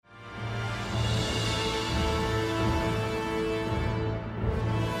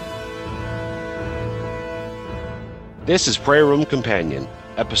This is Prayer Room Companion,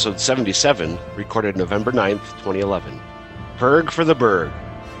 episode 77, recorded November 9th, 2011. Purg for the Berg.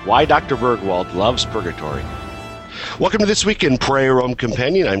 Why Dr. Bergwald Loves Purgatory. Welcome to This Week in Prayer Room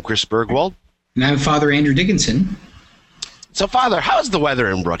Companion. I'm Chris Bergwald. And I'm Father Andrew Dickinson. So, Father, how's the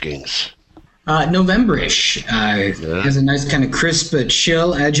weather in Brookings? November-ish. Has a nice kind of crisp but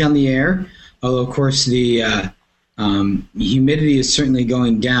chill edge on the air. Although, of course, the humidity is certainly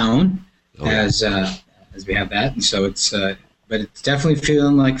going down as we have that, and so but it's definitely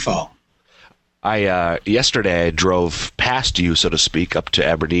feeling like fall. Yesterday I drove past you, so to speak, up to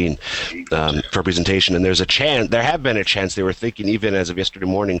Aberdeen for a presentation, and there have been a chance, they were thinking even as of yesterday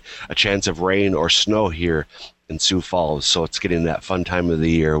morning, a chance of rain or snow here in Sioux Falls. So it's getting that fun time of the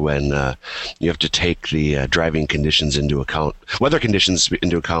year when you have to take the driving conditions into account, weather conditions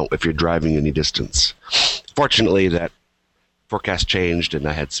into account if you're driving any distance. Fortunately, that forecast changed, and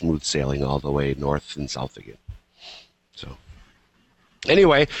I had smooth sailing all the way north and south again. So,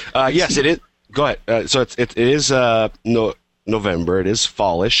 anyway, yes, it is. Go ahead. So it is November. It is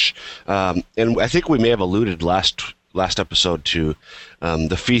fallish, and I think we may have alluded last episode to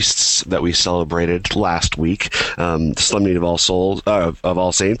the feasts that we celebrated last week. The Solemnity of All Souls, of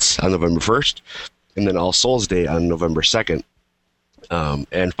All Saints on November 1st, and then All Souls Day on November 2nd.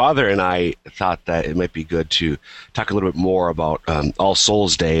 And Father and I thought that it might be good to talk a little bit more about All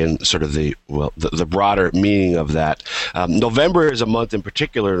Souls Day and sort of the broader meaning of that. November is a month in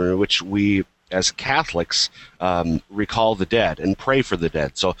particular in which we, as Catholics, recall the dead and pray for the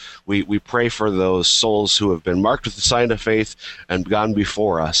dead. So we pray for those souls who have been marked with the sign of faith and gone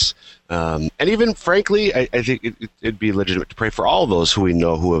before us. And even, frankly, I think it'd be legitimate to pray for all those who we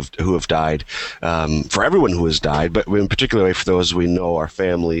know who have died, for everyone who has died, but in particular for those we know, our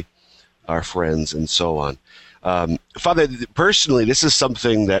family, our friends, and so on. Father, personally, this is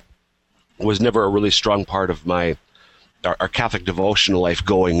something that was never a really strong part of our Catholic devotional life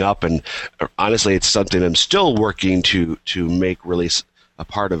going up, and honestly, it's something I'm still working to make really a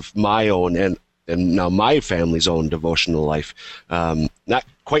part of my own and now my family's own devotional life. Not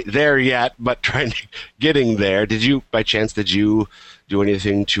quite there yet, but getting there. By chance, did you do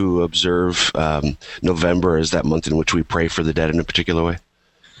anything to observe November as that month in which we pray for the dead in a particular way?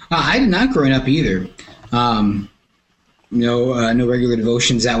 I did not growing up either. No regular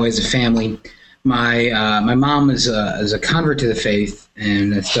devotions that way as a family. My mom is a convert to the faith,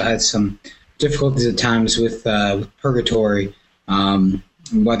 and still had some difficulties at times with purgatory. I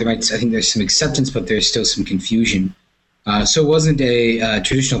think there's some acceptance, but there's still some confusion. So it wasn't a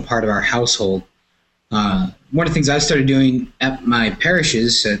traditional part of our household. One of the things I started doing at my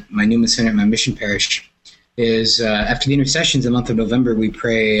parishes, at my Newman Center, at my mission parish, is after the intercessions in the month of November, we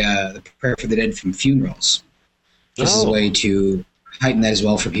pray the prayer for the dead from funerals. This is a way to heighten that as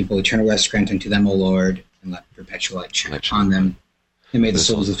well for people. Eternal rest grant unto them, O Lord, and let perpetual light shine upon them. And may the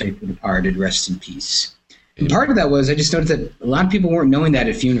souls of the faithful departed rest in peace. And part of that was I just noticed that a lot of people weren't knowing that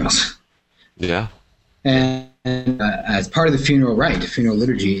at funerals. Yeah. And as part of the funeral rite, funeral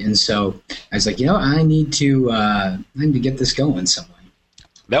liturgy. And so I was like, I need to get this going some way.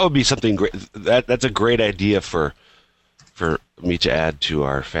 That would be something great. That's a great idea for me to add to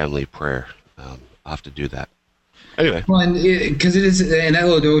our family prayer. I'll have to do that. Anyway. Well, because it is, and that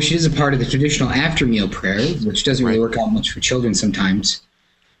little devotion is a part of the traditional after-meal prayer, which doesn't really work out much for children sometimes.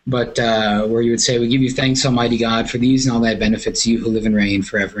 But where you would say, we give you thanks, Almighty God, for these and all thy benefits, you who live and reign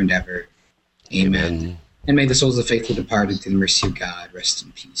forever and ever. Amen. And may the souls of the faithful departed through the mercy of God rest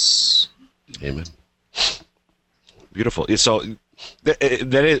in peace. Amen. Beautiful. So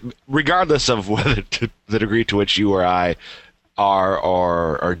regardless of whether the degree to which you or I are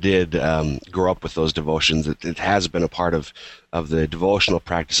or did grow up with those devotions, it has been a part of the devotional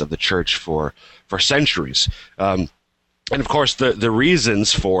practice of the church for centuries. And of course, the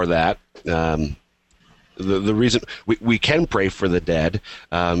reasons for that, the reason we can pray for the dead,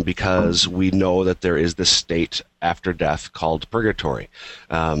 because we know that there is this state after death called purgatory.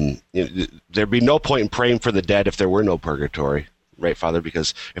 There'd be no point in praying for the dead if there were no purgatory, right, Father?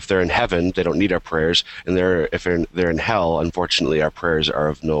 Because if they're in heaven, they don't need our prayers, and if they're in hell, unfortunately, our prayers are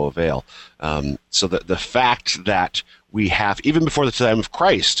of no avail. So the fact that we have, even before the time of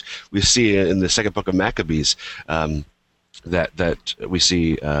Christ, we see in the second book of Maccabees, that we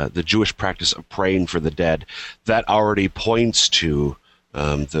see the Jewish practice of praying for the dead, that already points to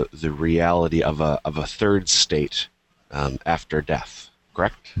the reality of a third state after death.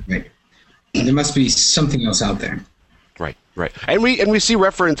 Correct? Right. There must be something else out there. Right. And we see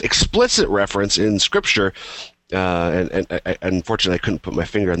explicit reference in Scripture and unfortunately I couldn't put my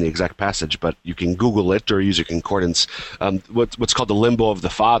finger on the exact passage, but you can Google it or use a concordance. What's called the limbo of the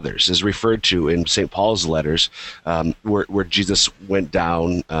fathers is referred to in St. Paul's letters, where Jesus went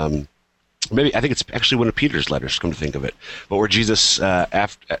down. Maybe I think it's actually one of Peter's letters, come to think of it, but where Jesus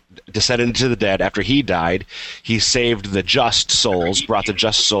descended into the dead after he died, he saved the just souls, brought the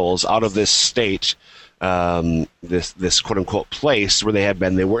just souls out of this state, this quote unquote place where they had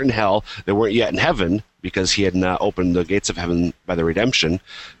been. They weren't in hell, they weren't yet in heaven because he had not opened the gates of heaven by the redemption.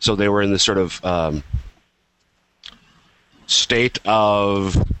 So they were in this sort of state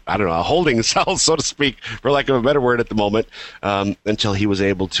of, I don't know, a holding cell, so to speak, for lack of a better word at the moment, until he was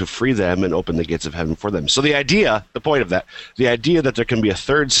able to free them and open the gates of heaven for them. So the point of that, the idea that there can be a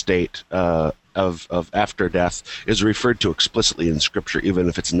third state of after death is referred to explicitly in Scripture, even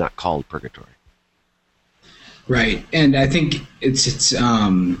if it's not called purgatory. Right, and I think it's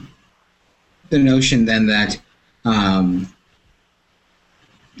the notion then that I'm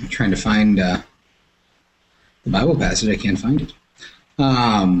trying to find the Bible passage. I can't find it.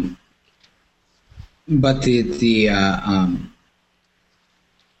 But dead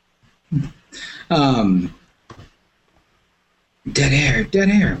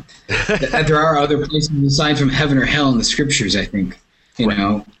air. There are other places aside from heaven or hell in the Scriptures, I think.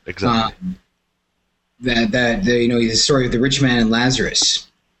 Exactly. The story of the rich man and Lazarus.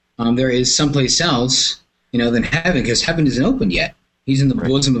 There is someplace else, than heaven, because heaven isn't open yet. He's in the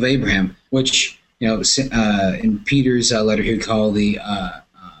bosom of Abraham, which in Peter's letter he would call the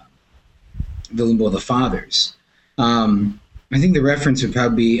limbo of the fathers. I think the reference would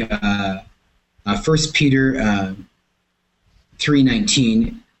probably be 1 Peter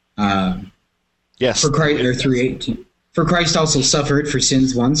 3:19. Yes. For Christ, or 3:18. For Christ also suffered for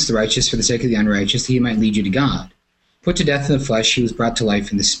sins once, the righteous for the sake of the unrighteous, that he might lead you to God. Put to death in the flesh, he was brought to life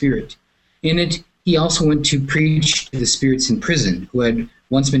in the spirit. In it, he also went to preach to the spirits in prison, who had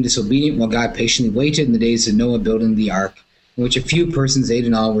once been disobedient, while God patiently waited in the days of Noah building the ark, in which a few persons, 8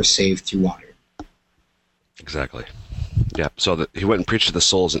 in all, were saved through water. Exactly. Yeah. So that he went and preached to the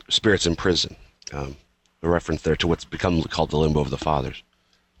souls and spirits in prison. A reference there to what's become called the limbo of the fathers.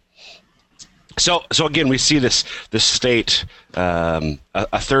 So again, we see this state,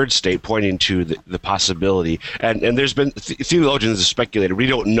 a third state, pointing to the possibility, and there's been theologians have speculated. We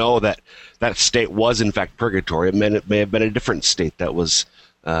don't know that state was in fact purgatory. It may have been a different state that was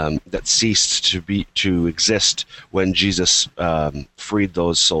that ceased to exist when Jesus freed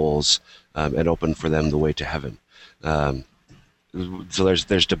those souls and opened for them the way to heaven. So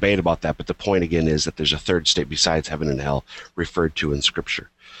there's debate about that, but the point again is that there's a third state besides heaven and hell referred to in Scripture.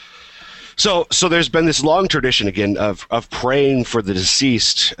 So there's been this long tradition again of praying for the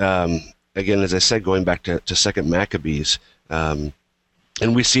deceased. Again, as I said, going back to 2 Maccabees, and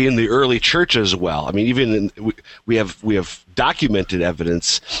we see in the early church as well. I mean, even we have documented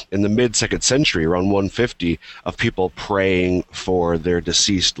evidence in the mid-2nd century, around 150, of people praying for their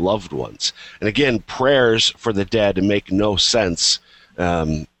deceased loved ones. And again, prayers for the dead make no sense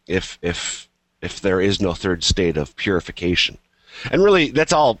if there is no third state of purification. And really,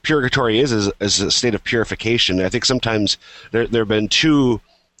 that's all purgatory is a state of purification. I think sometimes there have been two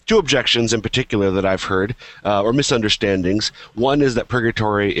objections in particular that I've heard, or misunderstandings. One is that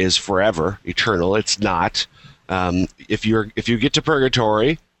purgatory is forever, eternal. It's not. If you get to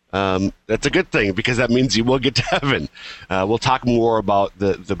purgatory, that's a good thing, because that means you will get to heaven. We'll talk more about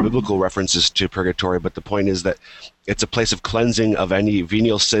the biblical references to purgatory, but the point is that it's a place of cleansing of any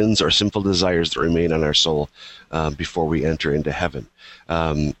venial sins or sinful desires that remain on our soul before we enter into heaven.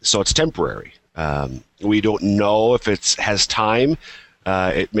 So it's temporary. We don't know if it has time.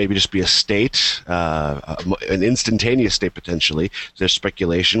 It may just be a state, an instantaneous state potentially. There's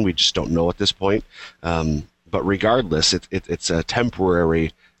speculation. We just don't know at this point. But regardless, it's a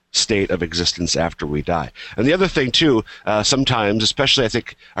temporary state of existence after we die. And the other thing too, sometimes, especially I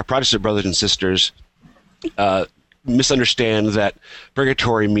think our Protestant brothers and sisters misunderstand that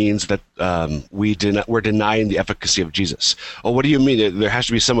purgatory means that we're denying the efficacy of Jesus. Oh, what do you mean? There has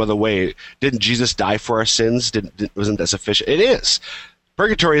to be some other way. Didn't Jesus die for our sins? Wasn't that sufficient? It is.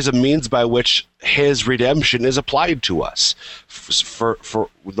 Purgatory is a means by which his redemption is applied to us. For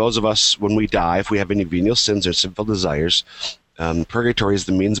those of us, when we die, if we have any venial sins or sinful desires, purgatory is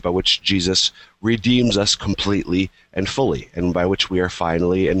the means by which Jesus redeems us completely and fully, and by which we are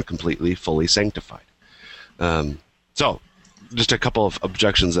finally and completely, fully sanctified. So, just a couple of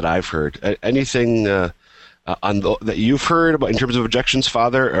objections that I've heard. Anything that you've heard about in terms of objections,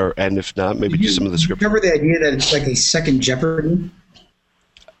 Father, and if not, maybe just some of the Scripture. Remember the idea that it's like a second jeopardy?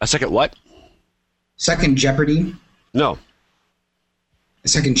 A second what? Second jeopardy? No. A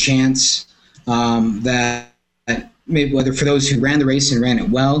second chance. That maybe whether for those who ran the race and ran it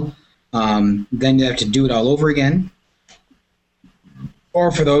well, then you have to do it all over again.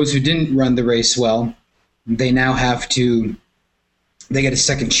 Or for those who didn't run the race well, they now they get a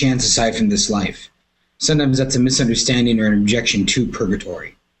second chance aside from this life. Sometimes that's a misunderstanding or an objection to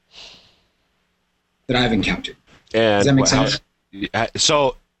purgatory that I've encountered. And does that make sense?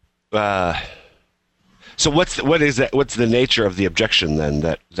 So what is that? What's the nature of the objection then?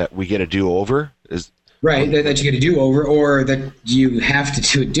 That we get a do-over? Right, that you get a do-over, or that you have to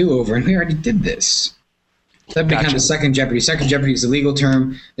do a do-over, and we already did this. That becomes a second jeopardy. Second jeopardy is a legal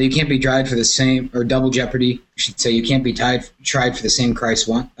term that you can't be tried for the same, or double jeopardy, I should say. You can't be tried for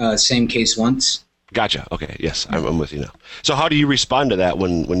the same case once. Gotcha. Okay. Yes, I'm with you now. So how do you respond to that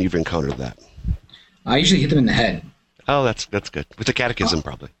when you've encountered that? I usually hit them in the head. Oh, that's good. With the catechism,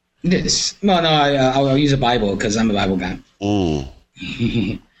 probably. It is. No, I'll use a Bible because I'm a Bible guy.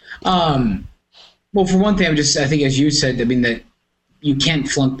 Well, for one thing, I think, as you said, that you can't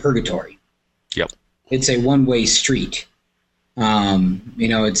flunk purgatory. Yep. It's a one-way street.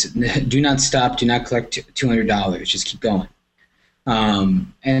 It's do not stop, do not collect $200, just keep going.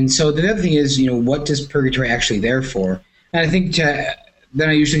 And so the other thing is, what does purgatory actually there for? And I think then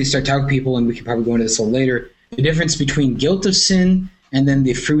I usually start talking to people, and we can probably go into this a little later, the difference between guilt of sin and then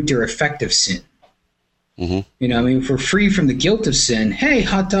the fruit or effect of sin. Mm-hmm. If we're free from the guilt of sin, hey,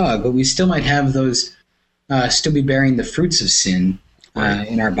 hot dog, but we still might have those, still be bearing the fruits of sin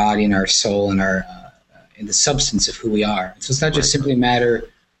in our body, in our soul, in the substance of who we are. So it's not just simply a matter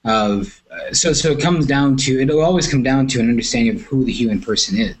of, so it'll always come down to an understanding of who the human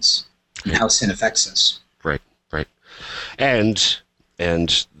person is and how sin affects us. Right. And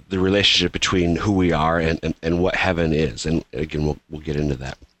the relationship between who we are and what heaven is. And again, we'll get into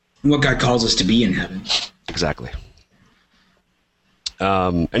that. What God calls us to be in heaven. Exactly.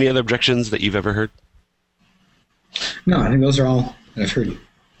 Any other objections that you've ever heard? No, I think those are all that I've heard.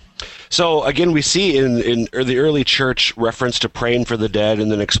 So again, we see in the early church reference to praying for the dead,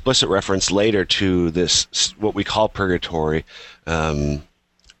 and then explicit reference later to this, what we call purgatory.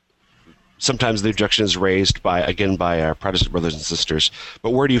 Sometimes the objection is raised by our Protestant brothers and sisters.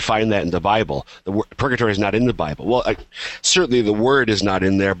 But where do you find that in the Bible? The word purgatory is not in the Bible. Well, certainly the word is not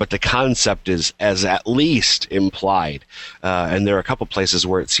in there, but the concept is as at least implied. And there are a couple places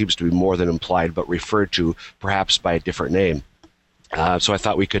where it seems to be more than implied, but referred to perhaps by a different name. So I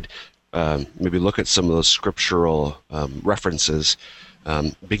thought we could maybe look at some of those scriptural references,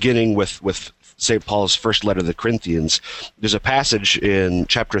 beginning with St. Paul's first letter to the Corinthians. There's a passage in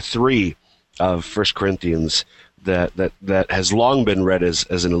chapter 3 of 1 Corinthians that has long been read as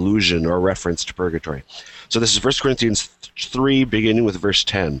an allusion or reference to purgatory. So this is 1 Corinthians 3, beginning with verse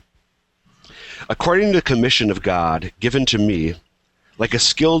 10. According to the commission of God given to me, like a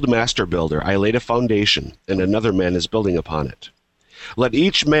skilled master builder, I laid a foundation, and another man is building upon it. Let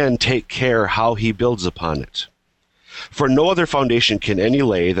each man take care how he builds upon it. For no other foundation can any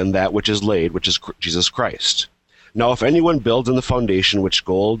lay than that which is laid, which is Jesus Christ. Now if anyone builds on the foundation with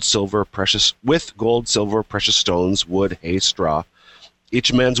gold, silver, precious stones, wood, hay, straw,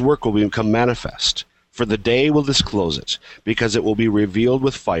 each man's work will become manifest. For the day will disclose it, because it will be revealed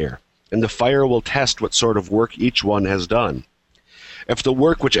with fire, and the fire will test what sort of work each one has done. If the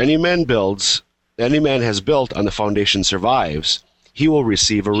work which any man has built on the foundation survives, he will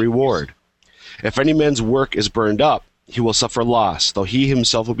receive a reward. If any man's work is burned up, he will suffer loss, though he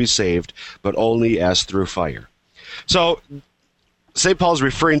himself will be saved, but only as through fire. So St. Paul is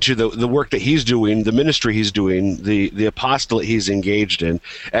referring to the work that he's doing, the ministry he's doing, the apostolate he's engaged in,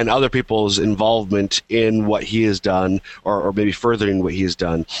 and other people's involvement in what he has done, or maybe furthering what he has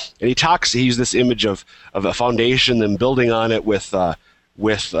done. And he used this image of a foundation, then building on it with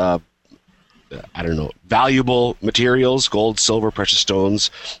valuable materials, gold, silver, precious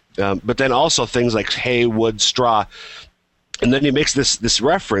stones, but then also things like hay, wood, straw. And then he makes this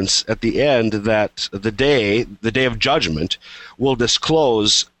reference at the end that the day of judgment will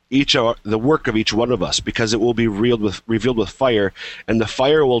disclose the work of each one of us, because it will be revealed with fire, and the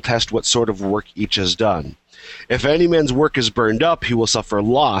fire will test what sort of work each has done. If any man's work is burned up, he will suffer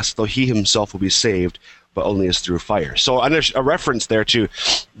loss, though he himself will be saved, but only as through fire. So a reference there to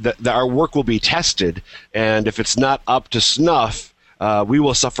that our work will be tested, and if it's not up to snuff, we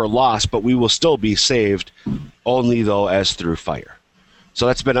will suffer loss, but we will still be saved, only though as through fire. So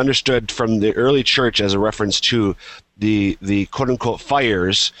that's been understood from the early church as a reference to the quote-unquote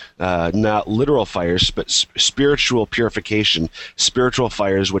fires, not literal fires, but spiritual purification, spiritual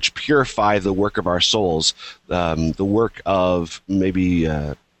fires which purify the work of our souls, the work of maybe,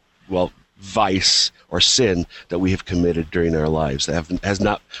 vice or sin that we have committed during our lives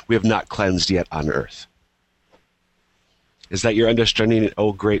that we have not cleansed yet on earth. Is that your understanding,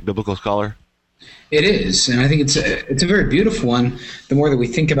 oh great biblical scholar? It is, and I think it's a very beautiful one, the more that we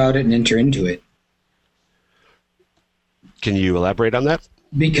think about it and enter into it. Can you elaborate on that?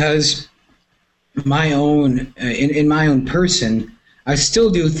 Because my own, in my own person, I still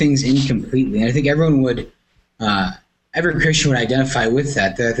do things incompletely. And I think everyone would, every Christian would identify with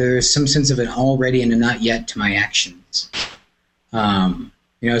that there is some sense of an already and a not yet to my actions.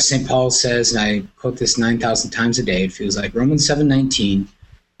 St. Paul says, and I quote this 9,000 times a day, it feels like, Romans 7:19,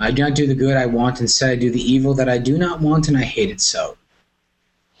 I do not do the good I want, instead I do the evil that I do not want, and I hate it so.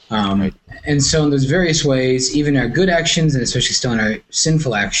 Right. And so in those various ways, even our good actions, and especially still in our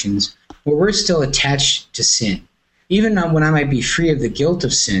sinful actions, where we're still attached to sin. Even when I might be free of the guilt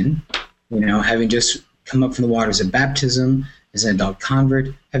of sin, having just come up from the waters of baptism as an adult convert,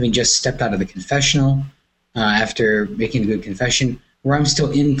 having just stepped out of the confessional after making a good confession, where I'm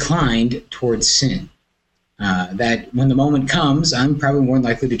still inclined towards sin. That when the moment comes, I'm probably more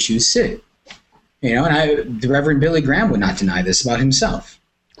likely to choose sin. And the Reverend Billy Graham would not deny this about himself.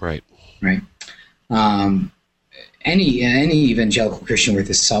 Right. Right. Any evangelical Christian worth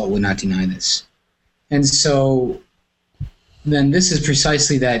his salt would not deny this. And so then this is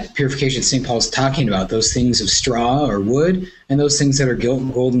precisely that purification St. Paul is talking about, those things of straw or wood and those things that are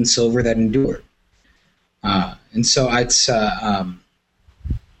gold and silver that endure. And so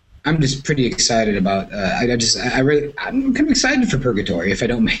I'm just pretty excited about, I'm kind of excited for purgatory, if I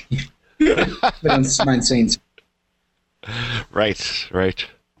don't mind saying so. Right.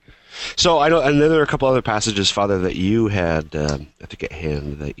 So I know, and then there are a couple other passages, Father, that you had, I think, at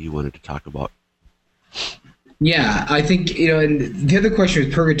hand that you wanted to talk about. Yeah, I think, and the other question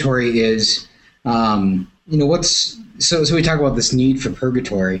with purgatory is, so we talk about this need for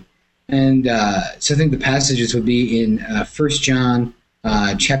purgatory. And so I think the passages would be in 1 John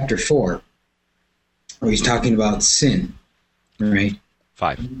chapter 4, where he's talking about sin, right?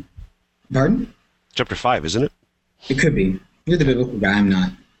 5. Pardon? Chapter 5, isn't it? It could be. You're the biblical guy, I'm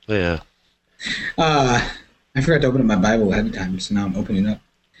not. Yeah. I forgot to open up my Bible ahead of time, so now I'm opening it up.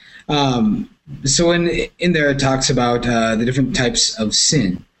 So in there it talks about the different types of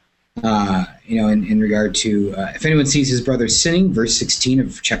sin, in regard to if anyone sees his brother sinning, verse 16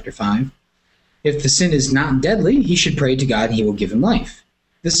 of chapter 5, if the sin is not deadly, he should pray to God and he will give him life.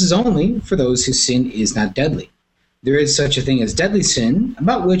 This is only for those whose sin is not deadly. There is such a thing as deadly sin,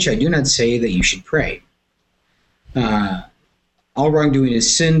 about which I do not say that you should pray. All wrongdoing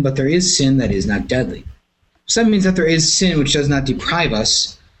is sin, but there is sin that is not deadly. So that means that there is sin which does not deprive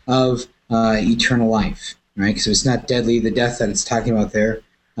us of eternal life, right? So it's not deadly. The death that it's talking about there,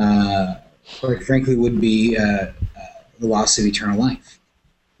 quite frankly, would be the loss of eternal life,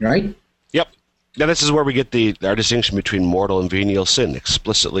 right? Yep. Now this is where we get our distinction between mortal and venial sin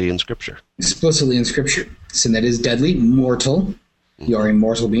explicitly in Scripture. Explicitly in Scripture. Sin that is deadly, mortal. You are a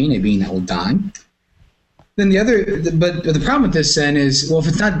mortal being, a being that will die. Then but the problem with this then is, well, if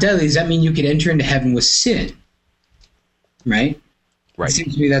it's not deadly, does that mean you could enter into heaven with sin? Right? Right. It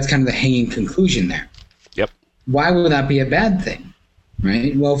seems to me that's kind of the hanging conclusion there. Yep. Why would that be a bad thing?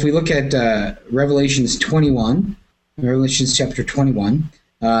 Right? Well, if we look at Revelations chapter 21,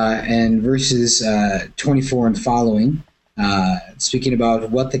 and verses 24 and following, speaking about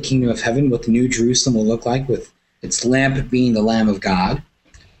what the kingdom of heaven, what the new Jerusalem will look like, with its lamp being the Lamb of God.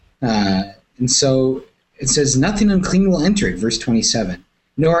 And so it says, nothing unclean will enter it, verse 27,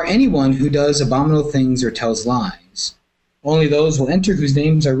 nor anyone who does abominable things or tells lies. Only those will enter whose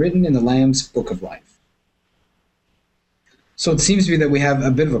names are written in the Lamb's book of life. So it seems to be that we have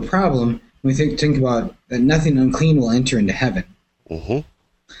a bit of a problem when we think about that nothing unclean will enter into heaven. Mm-hmm.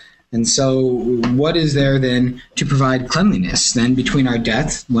 And so what is there then to provide cleanliness then between our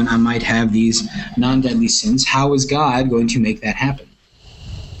death, when I might have these non-deadly sins? How is God going to make that happen?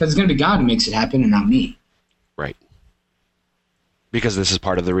 Because it's going to be God who makes it happen and not me. Right. Because this is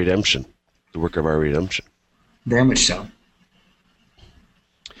part of the redemption, the work of our redemption. Very much so.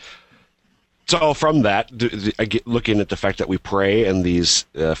 So from that, looking at the fact that we pray and these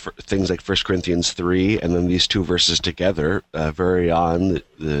things like 1 Corinthians 3 and then these two verses together, very on,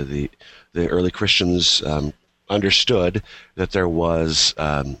 the early Christians understood that there was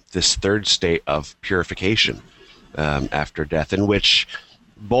this third state of purification after death, in which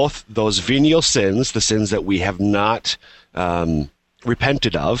both those venial sins, the sins that we have not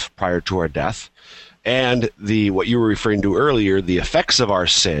repented of prior to our death, and what you were referring to earlier, the effects of our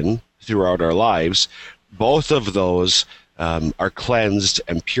sin throughout our lives, both of those are cleansed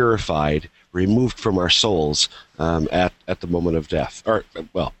and purified, removed from our souls at the moment of death, or,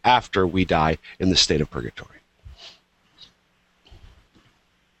 well, after we die in the state of purgatory.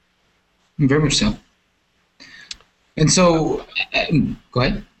 Very much so. And so, go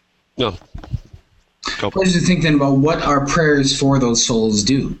ahead. No. Go. I just think then about what our prayers for those souls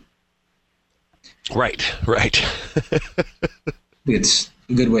do. Right. I think it's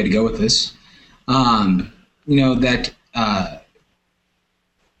a good way to go with this.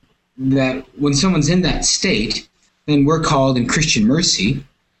 That when someone's in that state, then we're called in Christian mercy,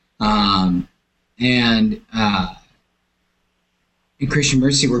 and in Christian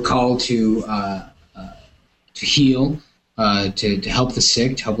mercy we're called to heal, to help the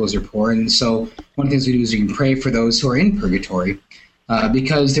sick, to help those who are poor. And so one of the things we do is we can pray for those who are in purgatory,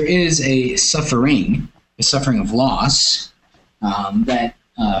 because there is a suffering of loss that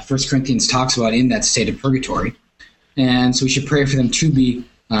 1 Corinthians talks about in that state of purgatory. And so we should pray for them to be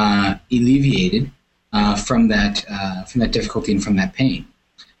alleviated from that difficulty and from that pain.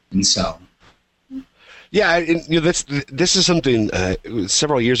 And so, yeah, this is something.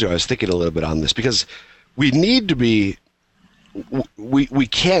 Several years ago, I was thinking a little bit on this, because we need to be. We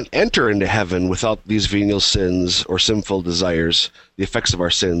can't enter into heaven without these venial sins or sinful desires, the effects of our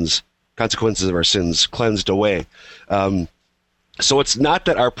sins, consequences of our sins cleansed away. So it's not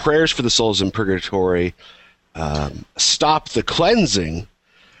that our prayers for the souls in purgatory stop the cleansing,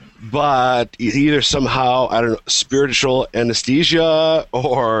 but either somehow, I don't know, spiritual anesthesia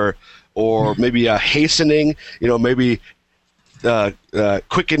or maybe a hastening, maybe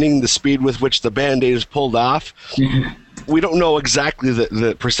quickening the speed with which the Band-Aid is pulled off. We don't know exactly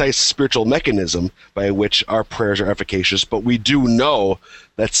the precise spiritual mechanism by which our prayers are efficacious, but we do know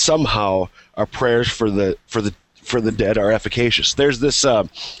that somehow our prayers for the dead are efficacious. There's this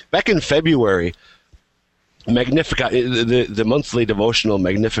back in February, Magnificat, the monthly devotional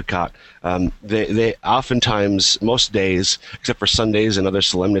Magnificat. They oftentimes, most days, except for Sundays and other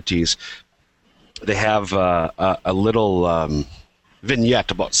solemnities, they have a little vignette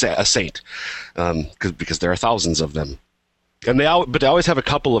about a saint, because there are thousands of them. And they always have a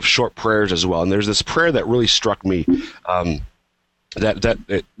couple of short prayers as well. And there's this prayer that really struck me, that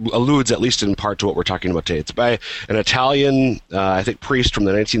it alludes, at least in part, to what we're talking about today. It's by an Italian, I think, priest from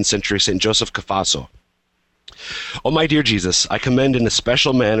the 19th century, St. Joseph Cafasso. "Oh, my dear Jesus, I commend in a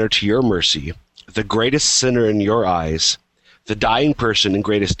special manner to your mercy the greatest sinner in your eyes, the dying person in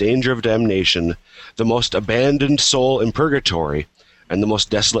greatest danger of damnation, the most abandoned soul in purgatory, and the most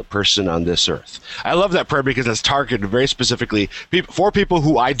desolate person on this earth." I love that prayer because it's targeted very specifically for people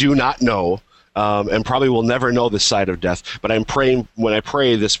who I do not know, and probably will never know this side of death. But I'm praying, when I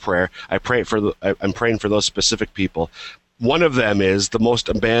pray this prayer, I'm praying for those specific people. One of them is the most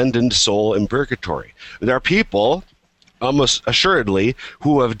abandoned soul in purgatory. There are people, almost assuredly,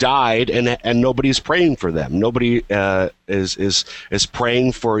 who have died and nobody's praying for them. Nobody is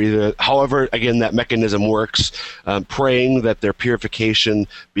praying for either, however, again, that mechanism works, praying that their purification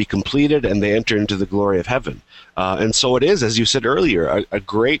be completed and they enter into the glory of heaven. And so it is, as you said earlier, a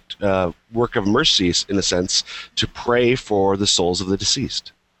great work of mercy, in a sense, to pray for the souls of the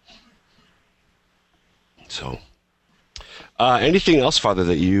deceased. So, anything else, Father,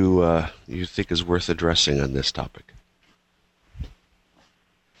 that you think is worth addressing on this topic?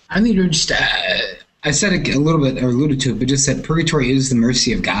 I think you're just, I said it a little bit, or alluded to it, but just that purgatory is the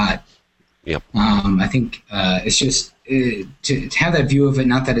mercy of God. Yep. I think it's just to have that view of it,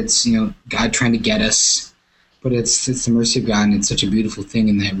 not that it's, God trying to get us, but it's the mercy of God, and it's such a beautiful thing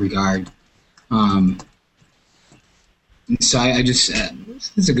in that regard. So I just,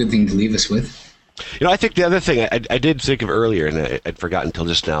 it's a good thing to leave us with. I think the other thing I did think of earlier, and I'd forgotten until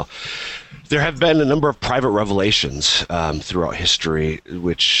just now, there have been a number of private revelations throughout history,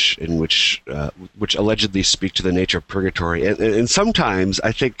 which allegedly speak to the nature of purgatory, and sometimes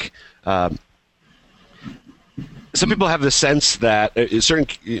I think some people have the sense that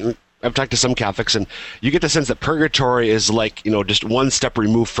I've talked to some Catholics, and you get the sense that purgatory is like, just one step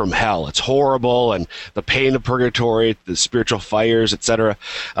removed from hell. It's horrible, and the pain of purgatory, the spiritual fires, etc.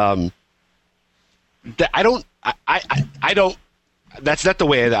 I don't. That's not the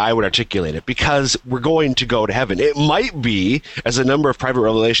way that I would articulate it, because we're going to go to heaven. It might be, as a number of private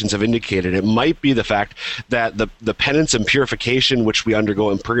revelations have indicated, it might be the fact that the penance and purification which we undergo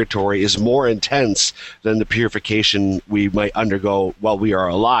in purgatory is more intense than the purification we might undergo while we are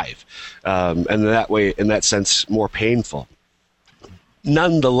alive, and in that sense, more painful.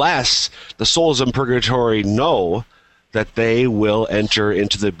 Nonetheless, the souls in purgatory know that they will enter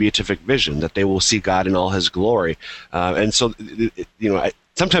into the beatific vision, that they will see God in all his glory. And so,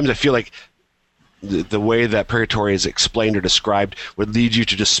 sometimes I feel like the way that purgatory is explained or described would lead you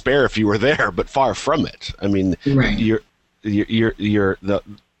to despair if you were there, but far from it. I mean, right.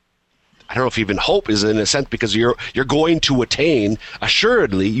 I don't know if even hope is in a sense, because you're going to attain,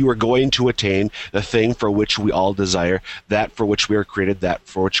 assuredly, you are going to attain the thing for which we all desire, that for which we are created, that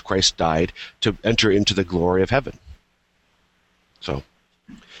for which Christ died, to enter into the glory of heaven. So,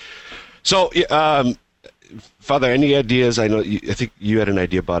 Father, any ideas? I think you had an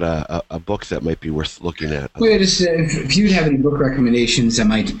idea about a book that might be worth looking at. Well, just if you'd have any book recommendations that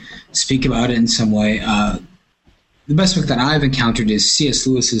might speak about it in some way, the best book that I've encountered is C.S.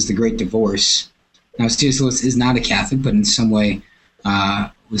 Lewis's The Great Divorce. Now, C.S. Lewis is not a Catholic, but in some way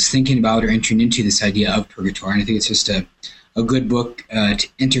was thinking about or entering into this idea of purgatory. And I think it's just a good book to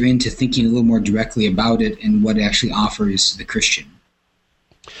enter into thinking a little more directly about it and what it actually offers the Christian.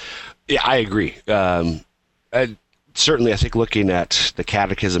 Yeah, I agree. Certainly, I think looking at the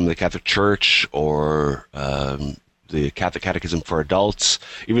Catechism of the Catholic Church, or the Catholic Catechism for Adults,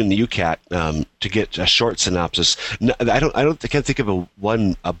 even the UCAT, to get a short synopsis. I can't think of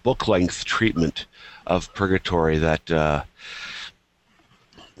a book length treatment of purgatory that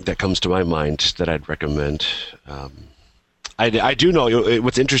comes to my mind that I'd recommend. I do know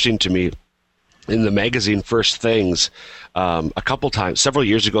what's interesting to me. In the magazine First Things, a couple times, several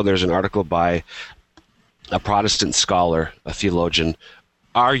years ago, there's an article by a Protestant scholar, a theologian,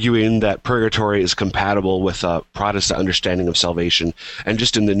 arguing that purgatory is compatible with a Protestant understanding of salvation. And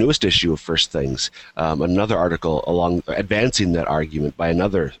just in the newest issue of First Things, another article advancing that argument by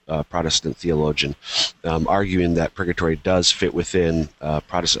another Protestant theologian, arguing that purgatory does fit within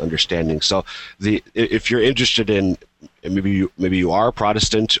Protestant understanding. So if you're interested in, maybe you are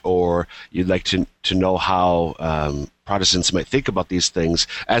Protestant, or you'd like to know how Protestants might think about these things,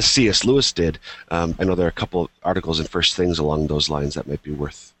 as C.S. Lewis did, I know there are a couple of articles in First Things along those lines that might be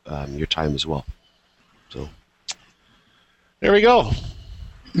worth your time as well. So there we go.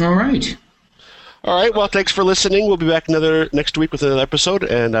 All right. Well, thanks for listening. We'll be back next week with another episode,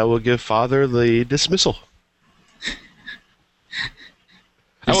 and I will give Father the dismissal.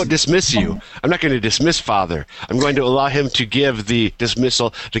 I won't dismiss you. I'm not going to dismiss Father. I'm going to allow him to give the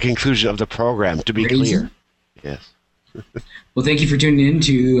dismissal, the conclusion of the program, to be clear. Yes. Well, thank you for tuning in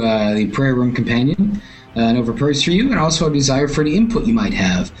to the Prayer Room Companion, and over prayers for you, and also a desire for any input you might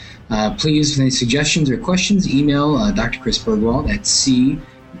have. Please, with any suggestions or questions, email Dr. Chris Burgwald at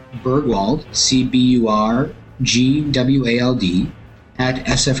cburgwald, CBURGWALD, at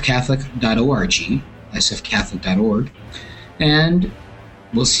sfcatholic.org, sfcatholic.org, and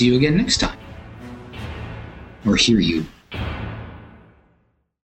we'll see you again next time. Or hear you.